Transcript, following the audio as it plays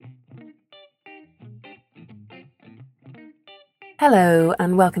Hello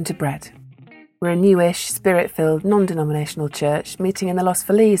and welcome to Bread. We're a newish, spirit-filled, non-denominational church meeting in the Los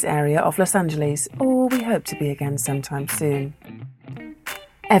Feliz area of Los Angeles, or we hope to be again sometime soon.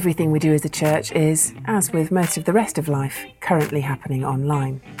 Everything we do as a church is, as with most of the rest of life, currently happening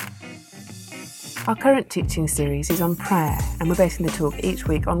online. Our current teaching series is on prayer, and we're basing the talk each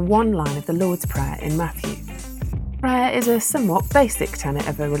week on one line of the Lord's Prayer in Matthew. Prayer is a somewhat basic tenet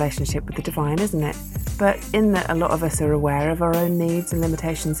of a relationship with the divine, isn't it? But in that a lot of us are aware of our own needs and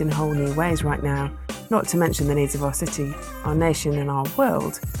limitations in whole new ways right now, not to mention the needs of our city, our nation and our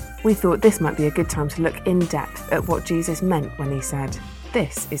world, we thought this might be a good time to look in depth at what Jesus meant when he said,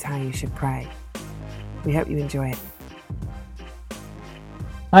 "This is how you should pray." We hope you enjoy it.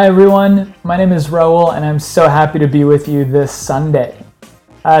 Hi everyone, my name is Raul and I'm so happy to be with you this Sunday.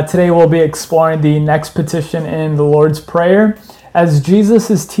 Today we'll be exploring the next petition in the Lord's Prayer as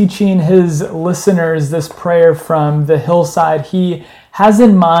Jesus is teaching his listeners this prayer from the hillside. He has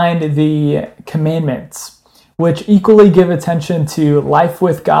in mind the commandments, which equally give attention to life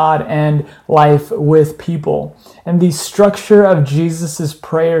with God and life with people. And the structure of Jesus'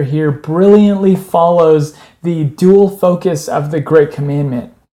 prayer here brilliantly follows the dual focus of the Great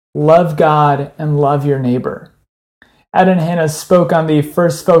Commandment: love God and love your neighbor. Ed and Hannah spoke on the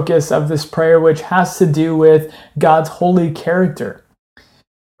first focus of this prayer, which has to do with God's holy character.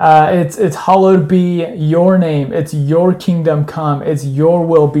 It's hallowed be your name. It's your kingdom come. It's your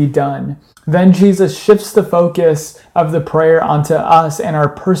will be done. Then Jesus shifts the focus of the prayer onto us and our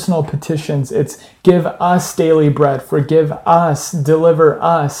personal petitions. It's give us daily bread, forgive us, deliver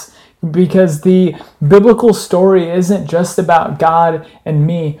us. Because the biblical story isn't just about God and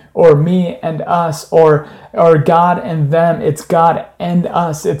me, or me and us, or God and them. It's God and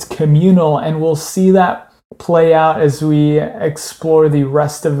us. It's communal, and we'll see that play out as we explore the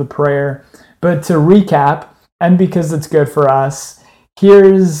rest of the prayer. But to recap, and because it's good for us,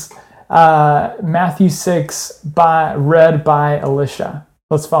 here's Matthew 6 read by Alicia.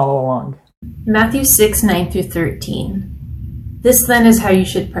 Let's follow along. Matthew 6, 9 through 13. This then is how you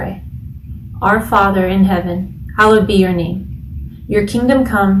should pray. Our Father in heaven, hallowed be your name. Your kingdom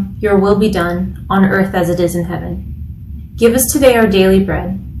come, your will be done, on earth as it is in heaven. Give us today our daily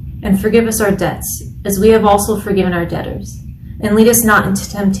bread, and forgive us our debts, as we have also forgiven our debtors. And lead us not into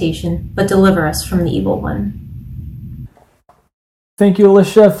temptation, but deliver us from the evil one. Thank you,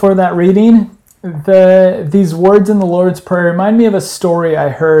 Alicia, for that reading. These words in the Lord's Prayer remind me of a story I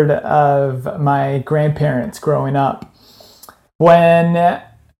heard of my grandparents growing up. When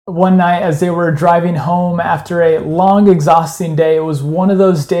one night as they were driving home after a long, exhausting day, it was one of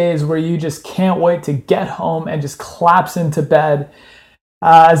those days where you just can't wait to get home and just collapse into bed.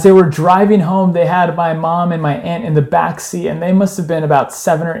 As they were driving home, they had my mom and my aunt in the back seat, and they must have been about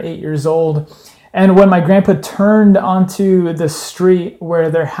 7 or 8 years old. And when my grandpa turned onto the street where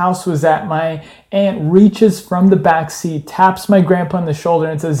their house was at, my aunt reaches from the back seat, taps my grandpa on the shoulder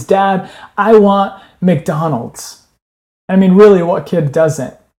and says, "Dad, I want McDonald's." I mean, really, what kid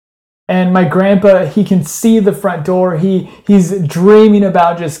doesn't? And my grandpa, he can see the front door. He's dreaming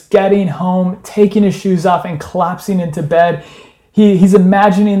about just getting home, taking his shoes off and collapsing into bed. He's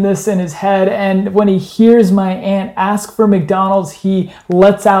imagining this in his head. And when he hears my aunt ask for McDonald's, he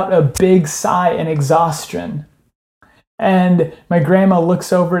lets out a big sigh in exhaustion. And my grandma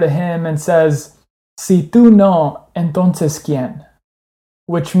looks over to him and says, "Si tú no, entonces quién?"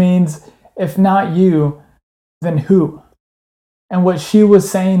 Which means, if not you, then who? And what she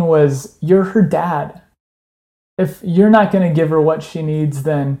was saying was, you're her dad. If you're not going to give her what she needs,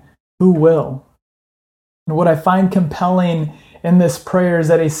 then who will? And what I find compelling in this prayer is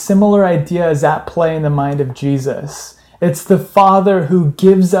that a similar idea is at play in the mind of Jesus. It's the Father who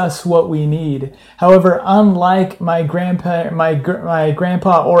gives us what we need. However, unlike my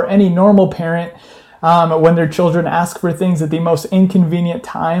grandpa or any normal parent, when their children ask for things at the most inconvenient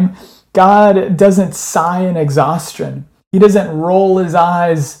time, God doesn't sigh in exhaustion. He doesn't roll his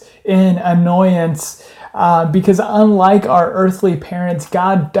eyes in annoyance because unlike our earthly parents,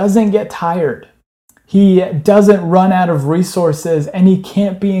 God doesn't get tired. He doesn't run out of resources and he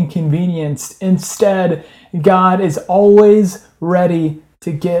can't be inconvenienced. Instead, God is always ready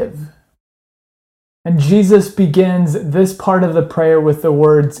to give. And Jesus begins this part of the prayer with the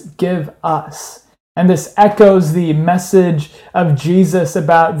words, "Give us." And this echoes the message of Jesus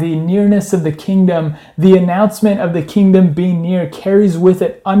about the nearness of the kingdom. The announcement of the kingdom being near carries with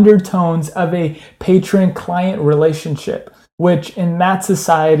it undertones of a patron-client relationship, which in that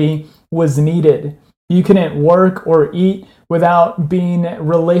society was needed. You couldn't work or eat without being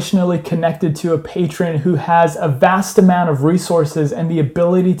relationally connected to a patron who has a vast amount of resources and the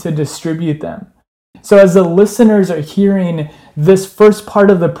ability to distribute them. So as the listeners are hearing this first part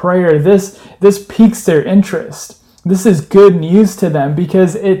of the prayer, this piques their interest. This is good news to them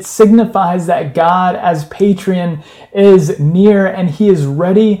because it signifies that God as patron is near and he is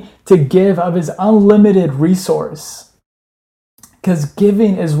ready to give of his unlimited resource. Because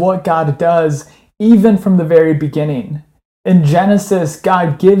giving is what God does even from the very beginning. In Genesis,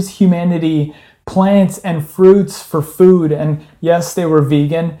 God gives humanity plants and fruits for food. And yes, they were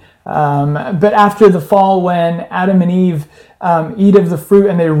vegan. But after the fall, when Adam and Eve eat of the fruit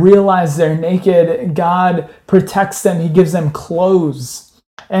and they realize they're naked, God protects them. He gives them clothes.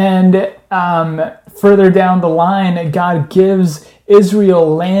 And further down the line, God gives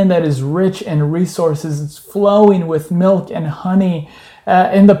Israel land that is rich in resources. It's flowing with milk and honey.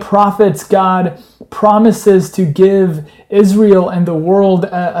 In the prophets, God promises to give Israel and the world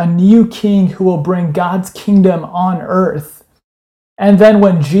a new king who will bring God's kingdom on earth. And then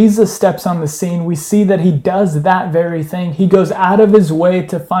when Jesus steps on the scene, we see that he does that very thing. He goes out of his way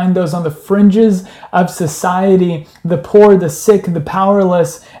to find those on the fringes of society, the poor, the sick, the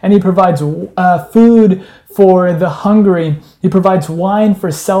powerless, and he provides food for the hungry. He provides wine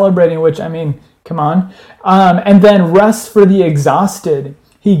for celebrating, which, I mean, come on. And then rest for the exhausted.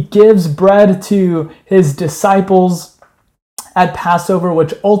 He gives bread to his disciples at Passover,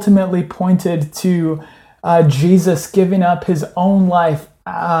 which ultimately pointed to Jesus giving up his own life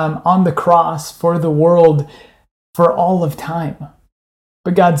on the cross for the world for all of time.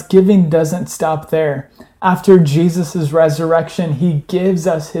 But God's giving doesn't stop there. After Jesus' resurrection, he gives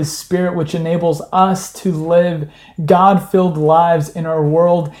us his Spirit, which enables us to live God-filled lives in our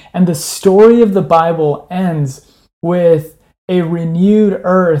world. And the story of the Bible ends with a renewed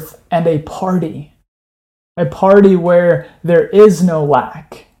earth and a party where there is no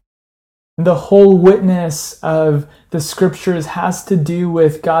lack. The whole witness of the scriptures has to do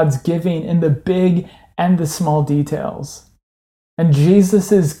with God's giving in the big and the small details. And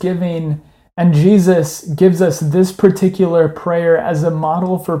Jesus is giving, and Jesus gives us this particular prayer as a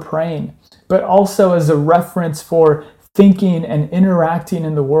model for praying, but also as a reference for thinking and interacting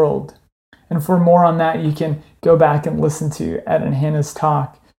in the world. And for more on that, you can go back and listen to Ed and Hannah's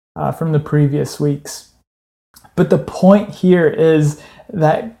talk from the previous weeks. But the point here is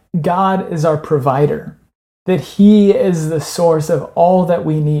that God is our provider, that he is the source of all that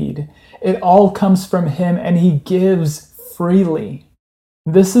we need. It all comes from him, and he gives freely.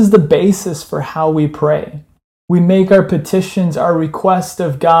 This is the basis for how we pray. We make our petitions, our request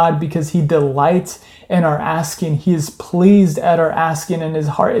of God, because he delights in our asking. He is pleased at our asking, and his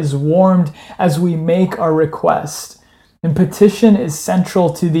heart is warmed as we make our request. And petition is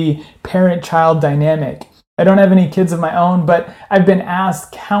central to the parent-child dynamic. I don't have any kids of my own, but I've been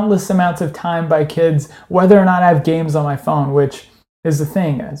asked countless amounts of time by kids whether or not I have games on my phone, which is a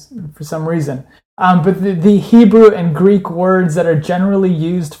thing for some reason. But the Hebrew and Greek words that are generally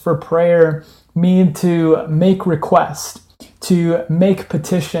used for prayer mean to make request, to make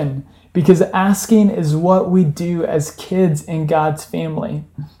petition, because asking is what we do as kids in God's family.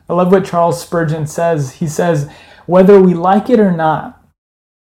 I love what Charles Spurgeon says. He says, whether we like it or not,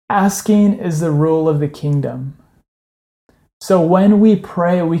 asking is the rule of the kingdom. So when we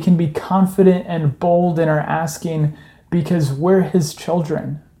pray, we can be confident and bold in our asking because we're his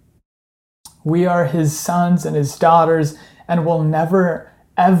children. We are his sons and his daughters, and will never,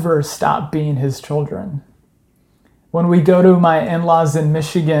 ever stop being his children. When we go to my in-laws in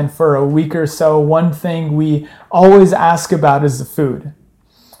Michigan for a week or so, one thing we always ask about is the food.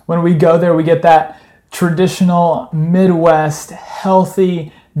 When we go there, we get that traditional Midwest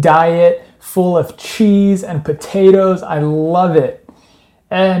healthy diet full of cheese and potatoes. I love it.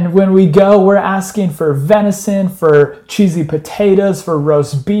 And when we go, we're asking for venison, for cheesy potatoes, for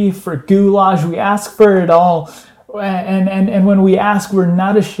roast beef, for goulash. We ask for it all. And when we ask, we're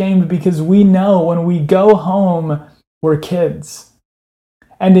not ashamed because we know when we go home, we're kids.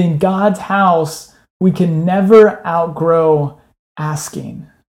 And in God's house, we can never outgrow asking.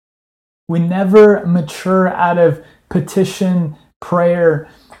 We never mature out of petition prayer.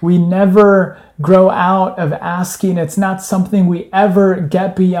 We never grow out of asking. It's not something we ever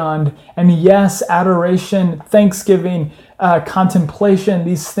get beyond. And yes, adoration, thanksgiving, contemplation,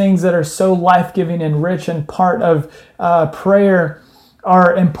 these things that are so life-giving and rich and part of prayer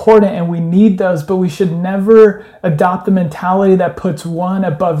are important, and we need those, but we should never adopt the mentality that puts one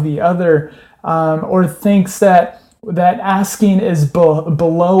above the other, or thinks that asking is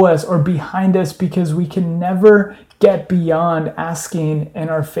below us or behind us, because we can never get beyond asking in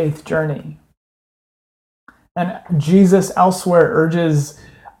our faith journey. And Jesus elsewhere urges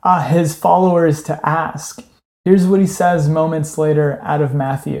his followers to ask. Here's what he says moments later out of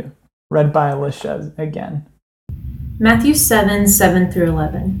Matthew, read by Alicia again. Matthew 7 through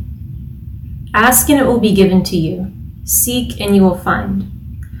 11. Ask and it will be given to you. Seek and you will find.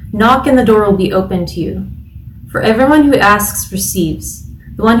 Knock and the door will be opened to you. For everyone who asks receives.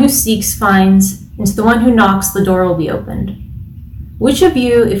 The one who seeks finds. And to the one who knocks the door will be opened. Which of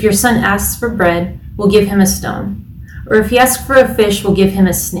you, if your son asks for bread, will give him a stone? Or if he asks for a fish, will give him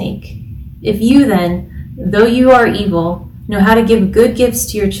a snake? If you then, though you are evil, know how to give good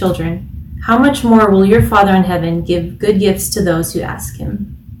gifts to your children, how much more will your Father in heaven give good gifts to those who ask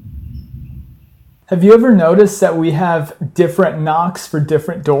him? Have you ever noticed that we have different knocks for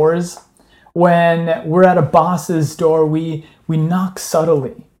different doors? When we're at a boss's door, we knock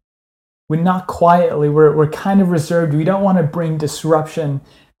subtly. We knock quietly. We're kind of reserved. We don't want to bring disruption.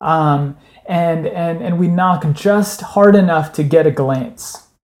 And we knock just hard enough to get a glance.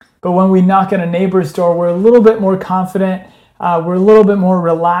 But when we knock at a neighbor's door, we're a little bit more confident. We're a little bit more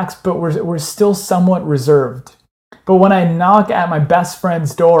relaxed, but we're still somewhat reserved. But when I knock at my best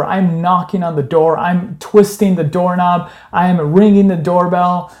friend's door, I'm knocking on the door. I'm twisting the doorknob. I am ringing the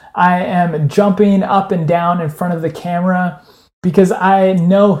doorbell. I am jumping up and down in front of the camera because I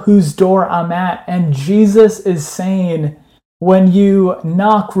know whose door I'm at. And Jesus is saying, when you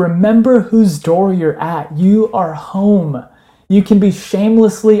knock, remember whose door you're at. You are home. You can be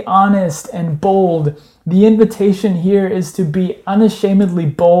shamelessly honest and bold. The invitation here is to be unashamedly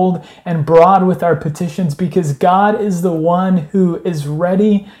bold and broad with our petitions because God is the one who is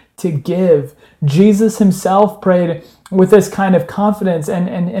ready to give. Jesus himself prayed with this kind of confidence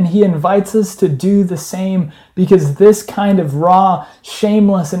and he invites us to do the same because this kind of raw,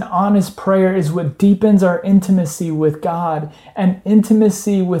 shameless, and honest prayer is what deepens our intimacy with God, and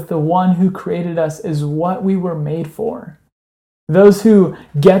intimacy with the one who created us is what we were made for. Those who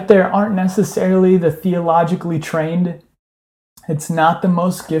get there aren't necessarily the theologically trained. It's not the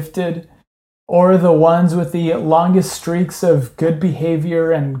most gifted or the ones with the longest streaks of good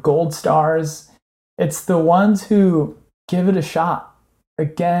behavior and gold stars. It's the ones who give it a shot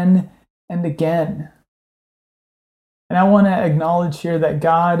again and again. And I want to acknowledge here that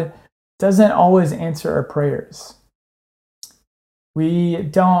God doesn't always answer our prayers. We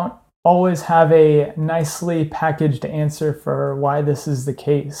don't always have a nicely packaged answer for why this is the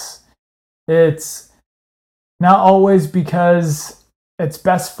case. It's not always because it's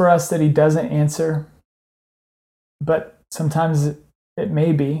best for us that he doesn't answer, but sometimes it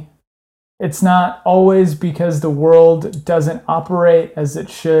may be. It's not always because the world doesn't operate as it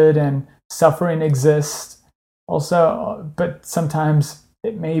should and suffering exists also, but sometimes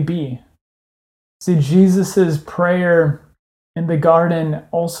it may be. See, Jesus's prayer in the garden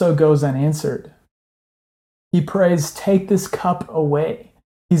also goes unanswered. He prays, take this cup away.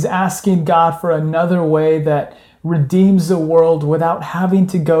 He's asking God for another way that redeems the world without having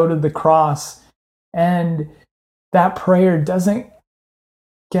to go to the cross. And that prayer doesn't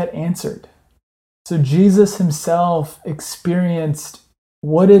get answered. So Jesus himself experienced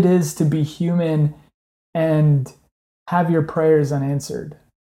what it is to be human and have your prayers unanswered.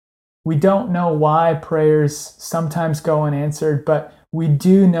 We don't know why prayers sometimes go unanswered, but we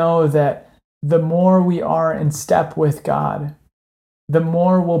do know that the more we are in step with God, the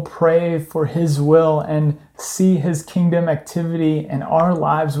more we'll pray for his will and see his kingdom activity in our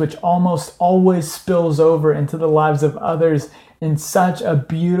lives, which almost always spills over into the lives of others in such a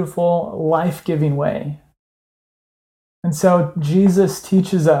beautiful, life-giving way. And so Jesus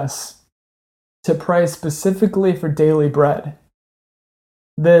teaches us to pray specifically for daily bread.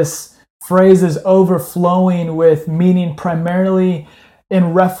 This phrase is overflowing with meaning primarily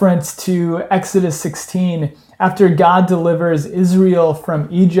in reference to Exodus 16. After God delivers Israel from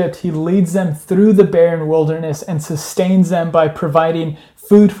Egypt, he leads them through the barren wilderness and sustains them by providing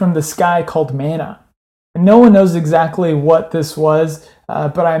food from the sky called manna. And no one knows exactly what this was,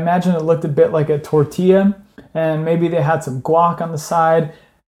 but I imagine it looked a bit like a tortilla, and maybe they had some guac on the side.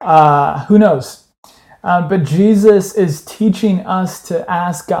 Who knows? But Jesus is teaching us to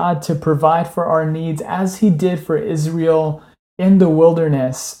ask God to provide for our needs as he did for Israel in the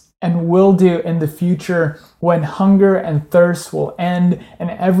wilderness and will do in the future when hunger and thirst will end and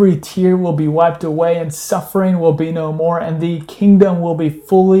every tear will be wiped away and suffering will be no more and the kingdom will be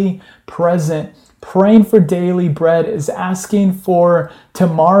fully present. Praying for daily bread is asking for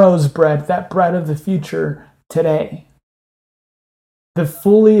tomorrow's bread, that bread of the future today. The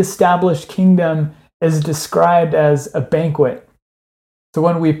fully established kingdom is described as a banquet. So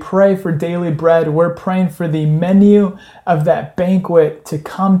when we pray for daily bread, we're praying for the menu of that banquet to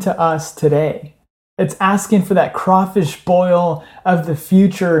come to us today. It's asking for that crawfish boil of the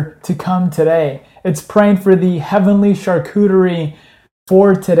future to come today. It's praying for the heavenly charcuterie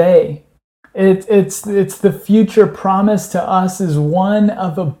for today. It's the future promise to us is one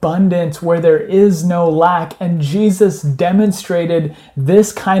of abundance where there is no lack. And Jesus demonstrated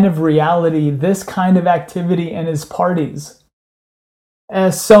this kind of reality, this kind of activity in his parties.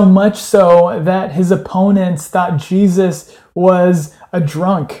 So much so that his opponents thought Jesus was a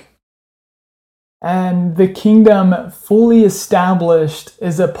drunk. And the kingdom fully established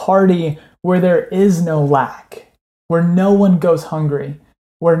is a party where there is no lack, where no one goes hungry,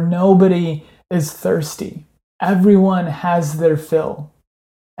 where nobody is thirsty. Everyone has their fill,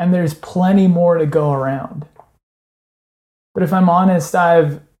 and there's plenty more to go around. But if I'm honest,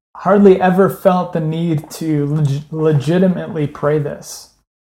 I've hardly ever felt the need to legitimately pray this,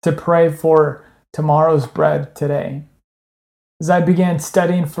 to pray for tomorrow's bread today. As I began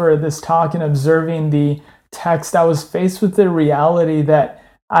studying for this talk and observing the text, I was faced with the reality that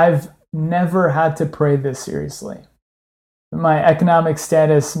I've never had to pray this seriously. My economic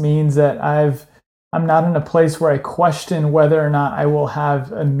status means that I'm not in a place where I question whether or not I will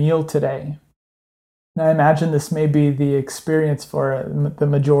have a meal today. And I imagine this may be the experience for the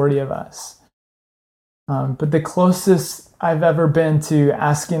majority of us. But the closest I've ever been to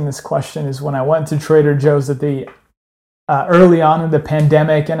asking this question is when I went to Trader Joe's at the early on in the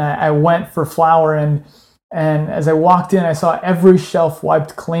pandemic, and I went for flour, and as I walked in, I saw every shelf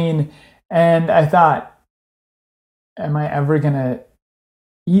wiped clean, and I thought, am I ever going to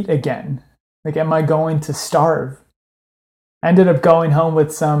eat again? Like, am I going to starve? I ended up going home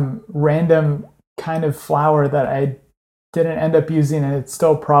with some random kind of flour that I didn't end up using, and it's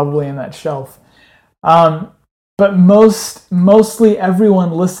still probably in that shelf. But mostly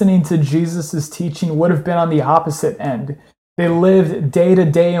everyone listening to Jesus' teaching would have been on the opposite end. They lived day to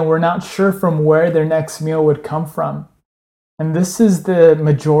day and were not sure from where their next meal would come from. And this is the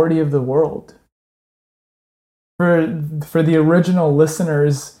majority of the world. For the original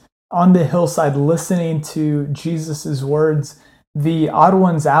listeners on the hillside listening to Jesus' words, the odd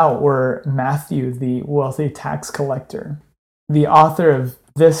ones out were Matthew, the wealthy tax collector, the author of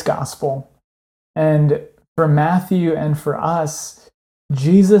this gospel. And for Matthew and for us,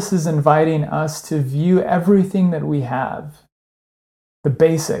 Jesus is inviting us to view everything that we have, the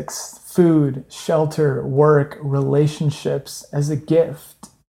basics, food, shelter, work, relationships, as a gift.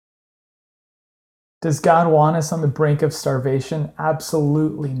 Does God want us on the brink of starvation?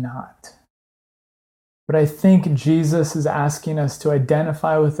 Absolutely not. But I think Jesus is asking us to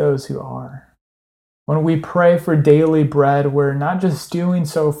identify with those who are. When we pray for daily bread, we're not just doing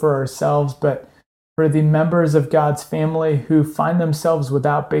so for ourselves, but for the members of God's family who find themselves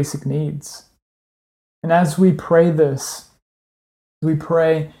without basic needs. And as we pray this, we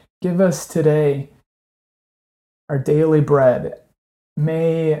pray, give us today our daily bread.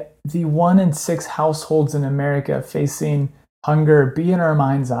 May the 1 in 6 households in America facing hunger be in our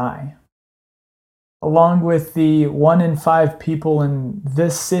mind's eye, along with the 1 in 5 people in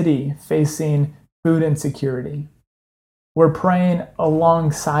this city facing food insecurity. We're praying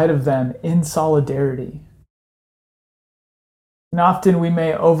alongside of them in solidarity. And often we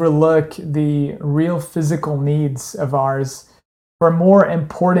may overlook the real physical needs of ours for more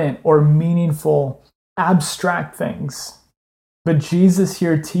important or meaningful abstract things. But Jesus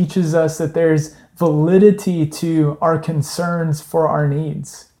here teaches us that there's validity to our concerns for our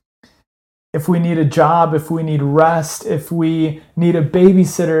needs. If we need a job, if we need rest, if we need a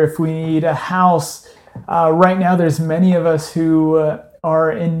babysitter, if we need a house, right now there's many of us who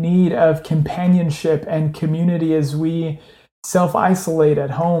are in need of companionship and community as we self-isolate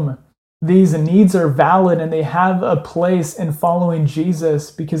at home. These needs are valid and they have a place in following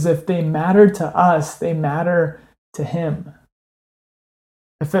Jesus, because if they matter to us, they matter to him.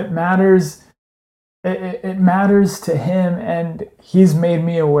 If it matters, it matters to him, and he's made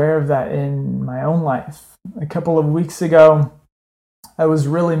me aware of that in my own life. A couple of weeks ago, I was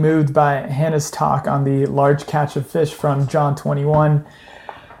really moved by Hannah's talk on the large catch of fish from John 21,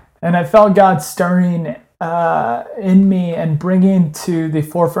 and I felt God stirring in me and bringing to the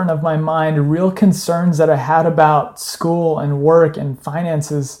forefront of my mind real concerns that I had about school and work and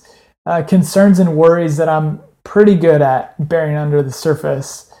finances, concerns and worries that I'm pretty good at bearing under the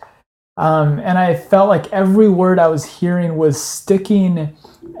surface. And I felt like every word I was hearing was sticking.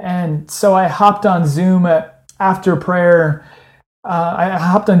 And so I hopped on Zoom after prayer. I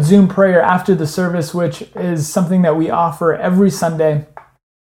hopped on Zoom prayer after the service, which is something that we offer every Sunday.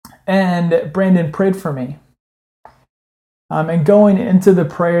 And Brandon prayed for me. And going into the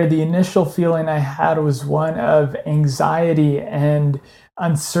prayer, the initial feeling I had was one of anxiety and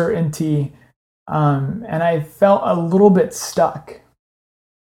uncertainty. And I felt a little bit stuck.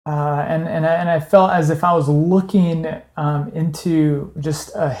 and I felt as if I was looking into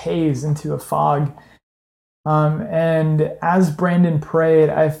just a haze, into a fog. And as Brandon prayed,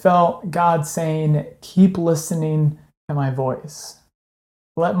 I felt God saying, keep listening to my voice.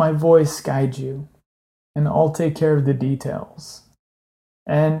 Let my voice guide you, and I'll take care of the details.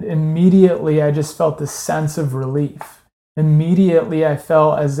 And immediately I just felt this sense of relief. Immediately I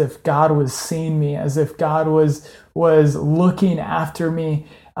felt as if God was seeing me, as if God was looking after me.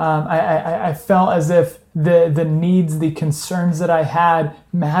 I felt as if the needs, the concerns that I had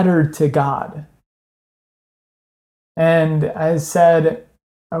mattered to God. And I said,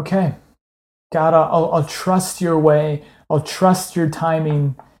 okay, God, I'll trust your way. I'll trust your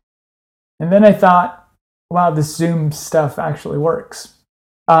timing. And then I thought, wow, this Zoom stuff actually works.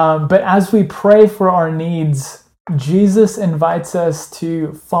 But as we pray for our needs, Jesus invites us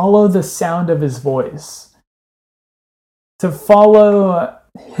to follow the sound of his voice, to follow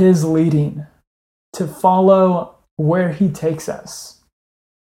his leading, to follow where he takes us.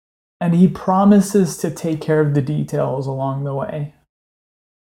 And he promises to take care of the details along the way.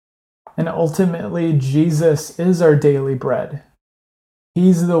 And ultimately, Jesus is our daily bread.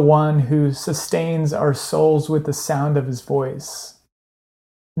 He's the one who sustains our souls with the sound of his voice.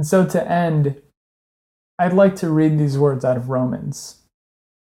 And so to end, I'd like to read these words out of Romans.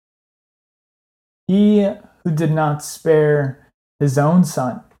 He who did not spare his own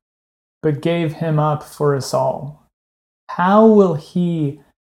son, but gave him up for us all, how will he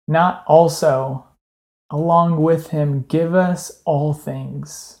not also, along with him, give us all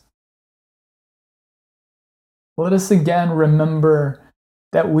things? Let us again remember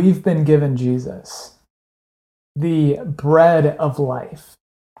that we've been given Jesus, the bread of life,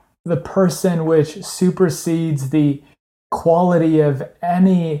 the person which supersedes the quality of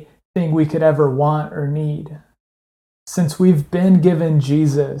anything we could ever want or need. Since we've been given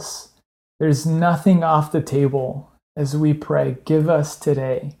Jesus, there's nothing off the table as we pray, give us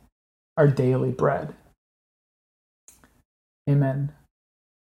today our daily bread. Amen.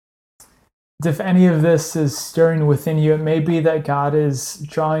 If any of this is stirring within you, it may be that God is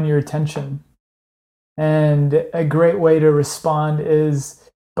drawing your attention. And a great way to respond is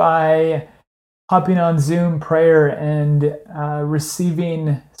by hopping on Zoom prayer and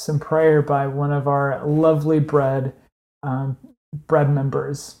receiving some prayer by one of our lovely bread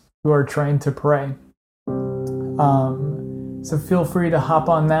members who are trained to pray. So feel free to hop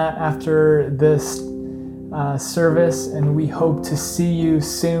on that after this service, and we hope to see you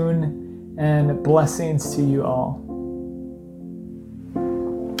soon, and blessings to you all.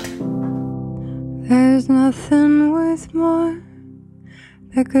 There's nothing worth more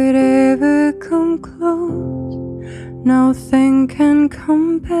that could ever come close. Nothing can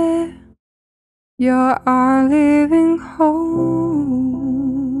compare. You're our living hope.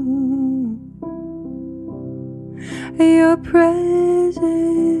 Your presence,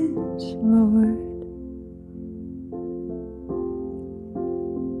 Lord.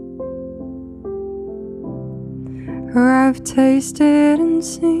 For I've tasted and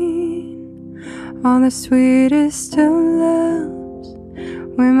seen all the sweetest of loves,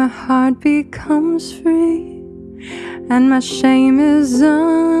 where my heart becomes free and my shame is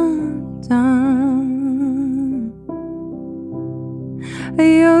undone.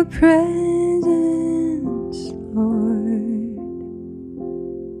 Your presence, Lord.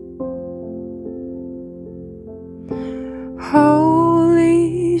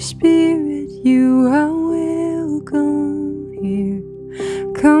 Holy Spirit, you are welcome here.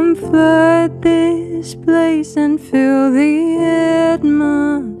 Come flood this place and fill the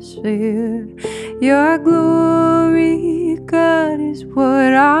atmosphere. Your glory, God, is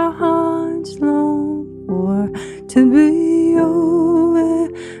what our hearts long for, to be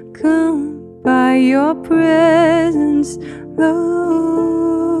overcome by your presence, Lord.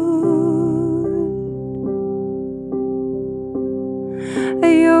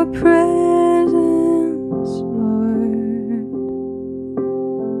 Your presence,